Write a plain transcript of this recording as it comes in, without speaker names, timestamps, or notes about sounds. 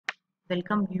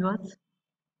Welcome viewers.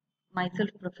 Myself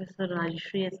Professor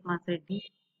Rajashree S. Masareddy,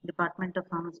 Department of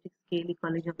Pharmaceutics, KLE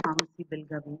College of Pharmacy,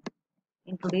 Belgavi.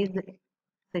 In today's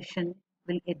session,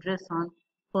 we'll address on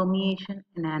permeation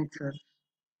enhancers.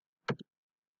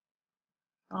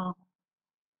 Uh,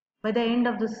 by the end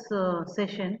of this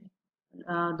session,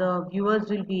 the viewers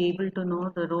will be able to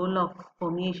know the role of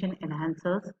permeation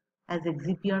enhancers as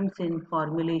excipients in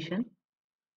formulation,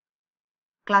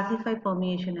 classify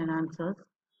permeation enhancers,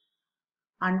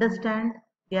 understand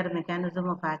their mechanism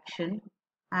of action,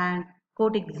 and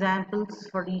quote examples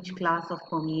for each class of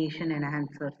permeation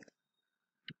enhancers.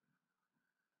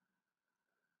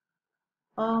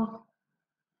 Uh,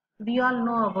 we all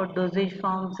know about dosage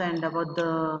forms and about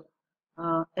the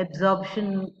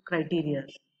absorption criteria.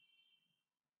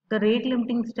 The rate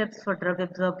limiting steps for drug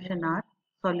absorption are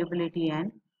solubility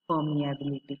and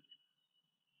permeability.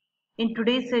 In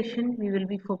today's session, we will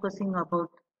be focusing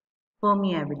about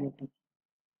permeability.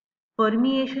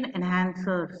 Permeation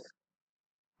enhancers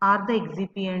are the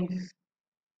excipients,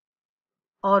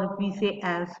 or we say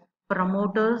as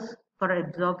promoters for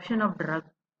absorption of drug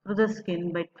through the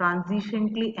skin by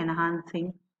transiently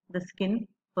enhancing the skin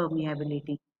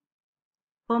permeability.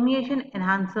 Permeation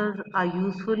enhancers are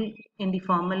useful in the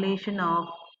formulation of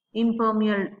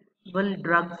impermeable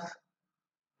drugs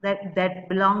that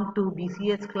belong to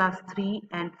BCS class 3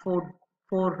 and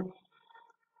 4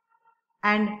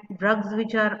 and drugs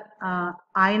which are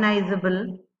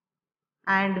ionizable,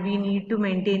 and we need to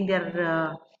maintain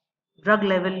their drug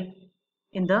level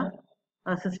in the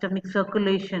systemic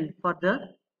circulation for the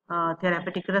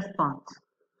therapeutic response.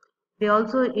 They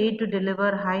also aid to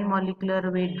deliver high molecular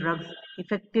weight drugs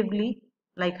effectively,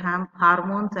 like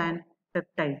hormones and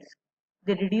peptides.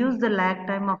 They reduce the lag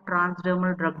time of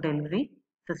transdermal drug delivery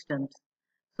systems.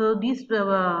 So these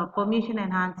permeation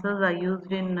enhancers are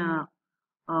used in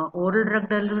oral drug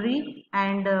delivery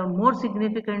and more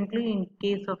significantly in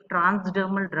case of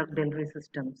transdermal drug delivery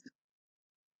systems.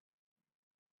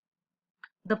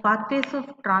 The pathways of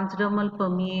transdermal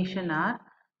permeation are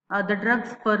the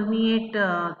drugs permeate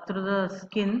through the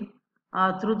skin,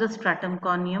 through the stratum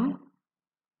corneum,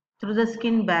 through the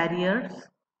skin barriers,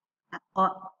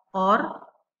 or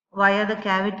via the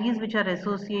cavities which are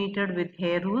associated with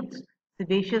hair roots,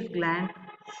 sebaceous gland,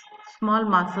 small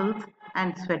muscles,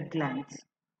 and sweat glands.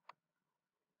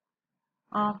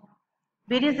 Uh,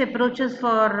 Various approaches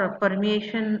for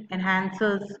permeation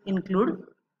enhancers include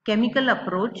chemical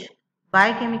approach,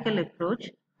 biochemical approach,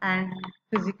 and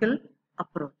physical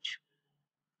approach.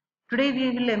 Today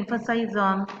we will emphasize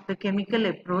on the chemical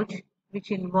approach,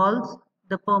 which involves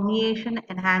the permeation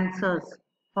enhancers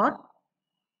for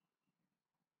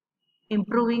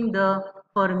improving the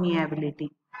permeability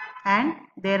and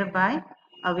thereby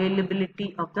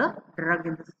availability of the drug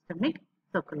in the systemic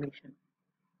circulation.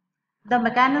 The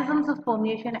mechanisms of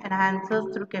permeation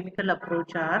enhancers through chemical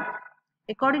approach are: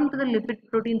 according to the lipid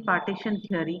protein partition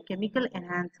theory, chemical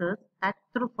enhancers act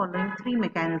through following three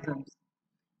mechanisms.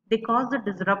 They cause the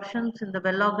disruptions in the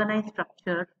well-organized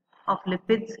structure of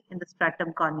lipids in the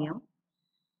stratum corneum.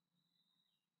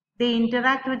 They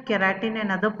interact with keratin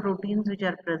and other proteins which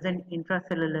are present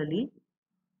intracellularly.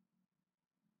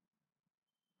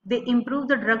 They improve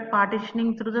the drug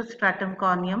partitioning through the stratum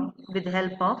corneum with the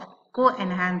help of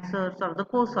co-enhancers or the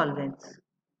co-solvents.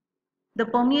 The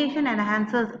permeation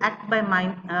enhancers act by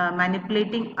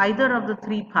manipulating either of the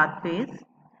three pathways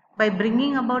by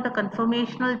bringing about a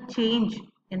conformational change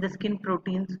in the skin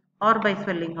proteins or by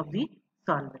swelling of the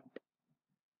solvent.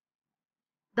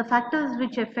 The factors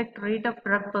which affect rate of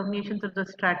drug permeation through the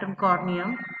stratum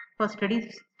corneum for steady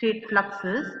state flux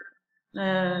is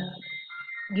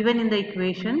given in the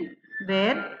equation,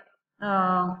 where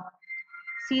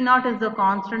C naught is the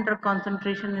constant or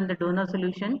concentration in the donor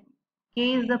solution,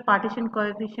 K is the partition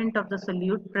coefficient of the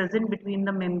solute present between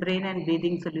the membrane and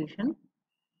bathing solution,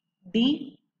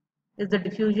 D is the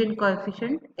diffusion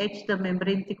coefficient, H the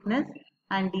membrane thickness,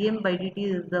 and dm by dt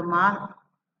is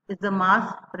the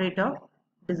mass rate of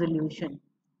dissolution.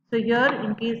 So here,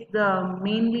 in case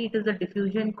mainly it is the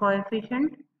diffusion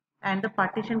coefficient and the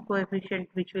partition coefficient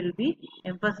which will be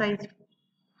emphasized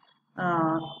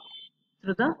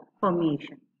through the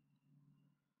permeation.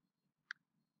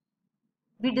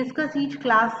 We discuss each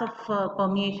class of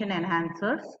permeation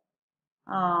enhancers.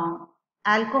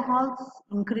 Alcohols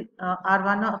are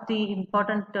one of the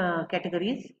important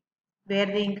categories, where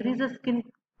they increase the skin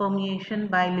permeation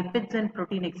by lipids and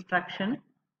protein extraction,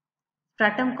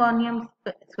 stratum corneum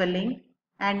swelling,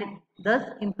 and thus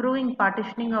improving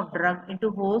partitioning of drug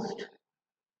into host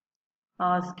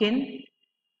skin,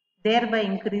 thereby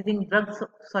increasing drug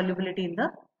solubility in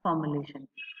the formulation.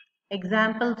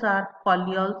 Examples are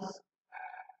polyols,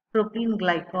 propylene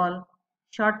glycol,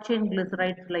 short-chain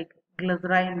glycerides like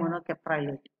glyceryl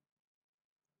monocaprylate.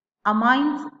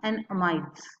 Amines and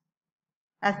amides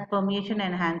as permeation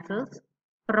enhancers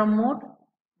promote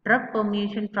drug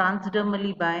permeation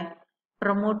transdermally by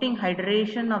promoting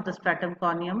hydration of the stratum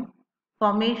corneum,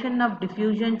 formation of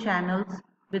diffusion channels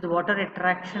with water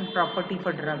attraction property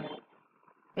for drug.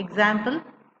 Example,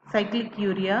 cyclic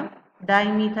urea,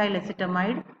 dimethyl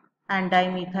acetamide and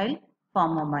dimethyl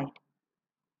formamide.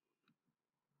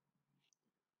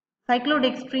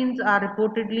 Cyclodextrins are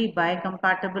reportedly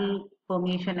biocompatible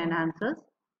permeation enhancers.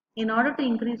 In order to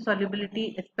increase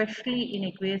solubility, especially in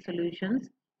aqueous solutions,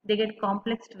 they get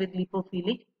complexed with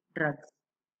lipophilic drugs.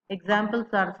 Examples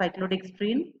are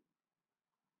cyclodextrin,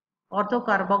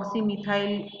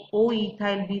 orthocarboxymethyl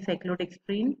O-ethyl B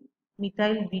cyclodextrin,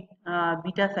 methyl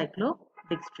beta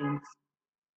cyclodextrins.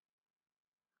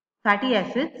 Fatty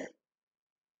acids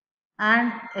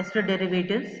and ester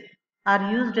derivatives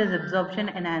are used as absorption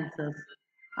enhancers.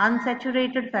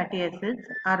 Unsaturated fatty acids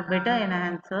are better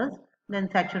enhancers than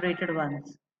saturated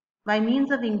ones. By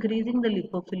means of increasing the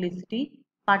lipophilicity,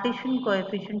 partition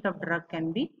coefficient of drug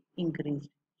can be increased.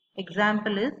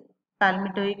 Example is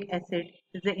palmitoic acid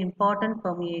is an important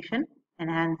permeation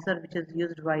enhancer which is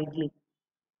used widely.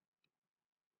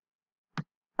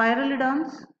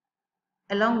 Pyrrolidons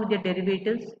along with their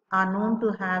derivatives are known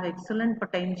to have excellent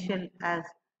potential as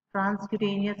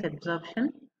transcutaneous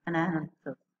absorption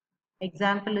enhancers.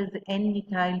 Example is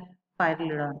N-methyl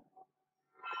pyrrolidone.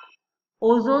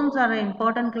 Ozones are an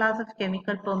important class of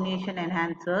chemical permeation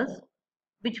enhancers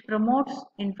which promotes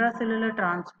intracellular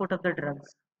transport of the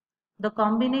drugs. The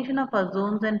combination of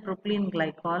ozones and propylene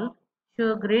glycol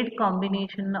show a great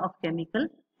combination of chemical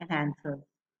enhancers.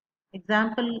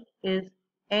 Example is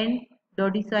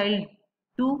N-dodecyl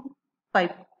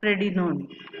 2-piperidinone.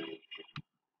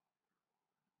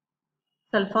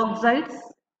 Sulfoxides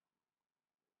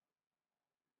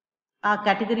are a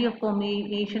category of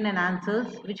permeation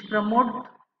enhancers which promote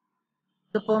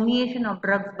the permeation of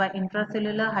drugs by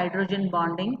intracellular hydrogen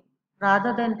bonding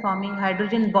rather than forming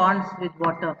hydrogen bonds with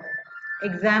water.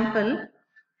 Example,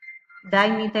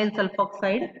 dimethyl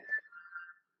sulfoxide,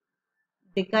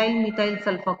 decyl methyl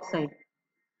sulfoxide.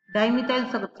 Dimethyl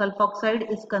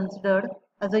sulfoxide is considered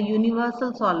as a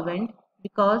universal solvent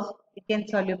because it can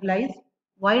solubilize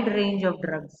wide range of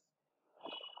drugs.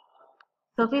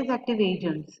 Surface active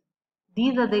agents.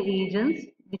 These are the agents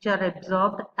which are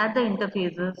absorbed at the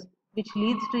interfaces which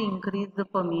leads to increase the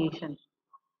permeation.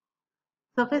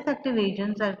 Surface active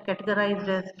agents are categorized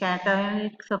as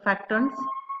cationic surfactants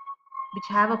which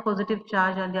have a positive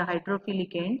charge on their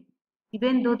hydrophilic end.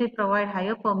 Even though they provide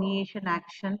higher permeation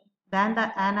action than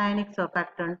the anionic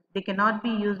surfactants, they cannot be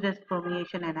used as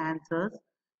permeation enhancers.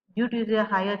 Due to their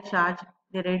higher charge,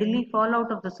 they readily fall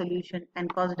out of the solution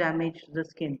and cause damage to the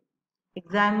skin.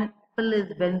 Example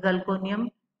is benzalkonium,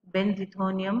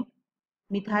 benzethonium,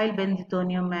 methyl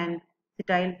benzethonium and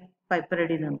cetyl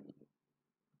piperidinum.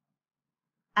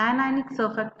 Anionic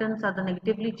surfactants are the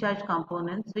negatively charged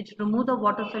components which remove the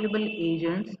water-soluble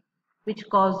agents which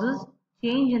causes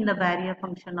change in the barrier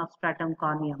function of stratum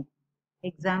corneum.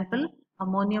 Example,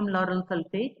 ammonium lauryl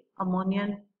sulfate,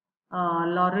 ammonium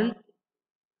lauryl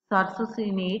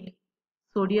sarsacinate,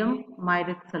 sodium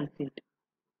myric sulfate.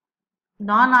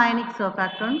 Non-ionic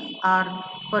surfactants are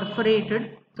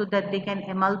perforated so that they can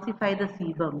emulsify the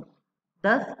sebum.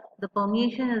 Thus, the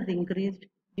permeation is increased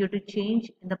due to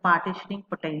change in the partitioning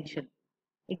potential.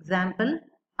 Example,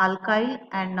 alkyl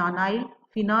and nonyl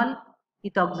phenol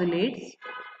ethoxylates,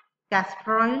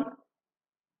 castrol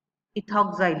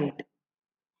ethoxylate.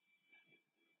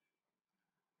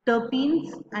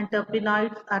 Terpenes and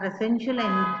terpenoids are essential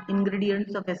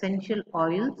ingredients of essential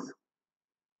oils.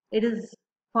 It is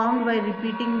formed by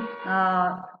repeating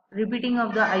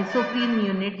of the isoprene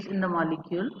units in the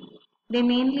molecule. They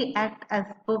mainly act as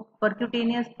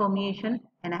percutaneous permeation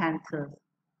enhancers.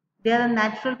 They are the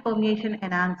natural permeation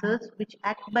enhancers which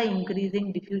act by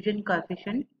increasing diffusion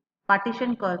coefficient,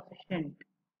 partition coefficient.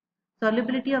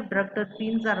 Solubility of drug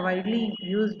terpenes are widely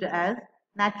used as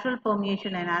natural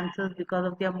permeation enhancers because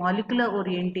of their molecular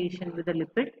orientation with the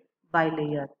lipid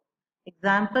bilayer.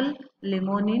 Example,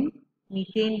 limonene,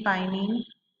 methane pinene,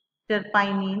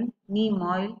 terpinene, neem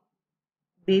oil,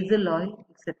 basil oil,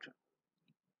 etc.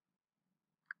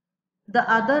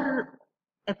 The other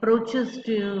approaches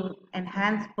to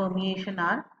enhance permeation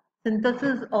are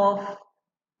synthesis of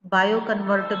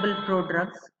bioconvertible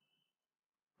prodrugs.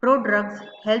 Prodrugs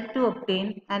help to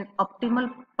obtain an optimal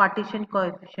partition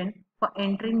coefficient for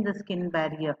entering the skin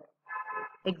barrier.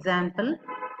 Example,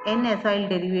 N-acyl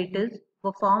derivatives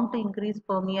were formed to increase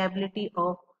permeability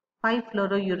of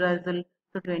 5-fluorouracil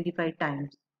to 25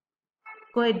 times.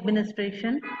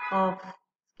 Co-administration of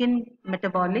skin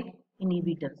metabolic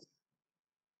inhibitors.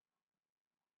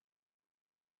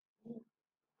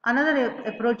 Another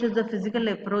approach is the physical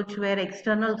approach where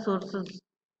external sources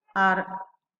are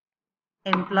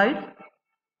employed.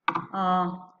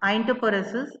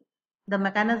 Iontophoresis. The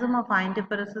mechanism of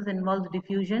iontophoresis involves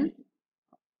diffusion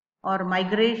or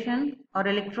migration or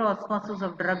electroosmosis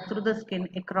of drug through the skin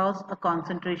across a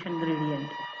concentration gradient.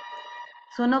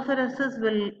 Sonophoresis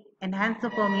will enhance the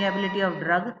permeability of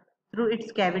drug through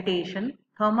its cavitation,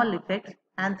 thermal effects,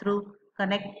 and through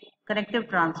connective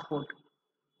transport.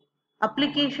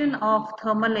 Application of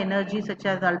thermal energy such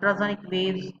as ultrasonic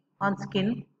waves on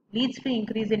skin leads to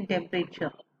increase in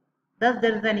temperature. Thus,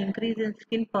 there is an increase in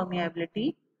skin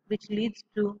permeability which leads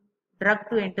to drug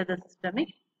to enter the systemic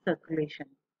circulation.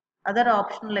 Other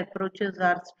optional approaches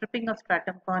are stripping of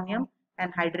stratum corneum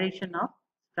and hydration of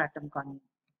stratum corneum.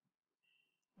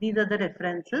 These are the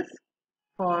references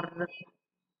for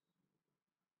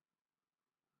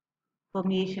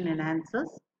permeation enhancers.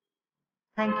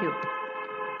 Thank you.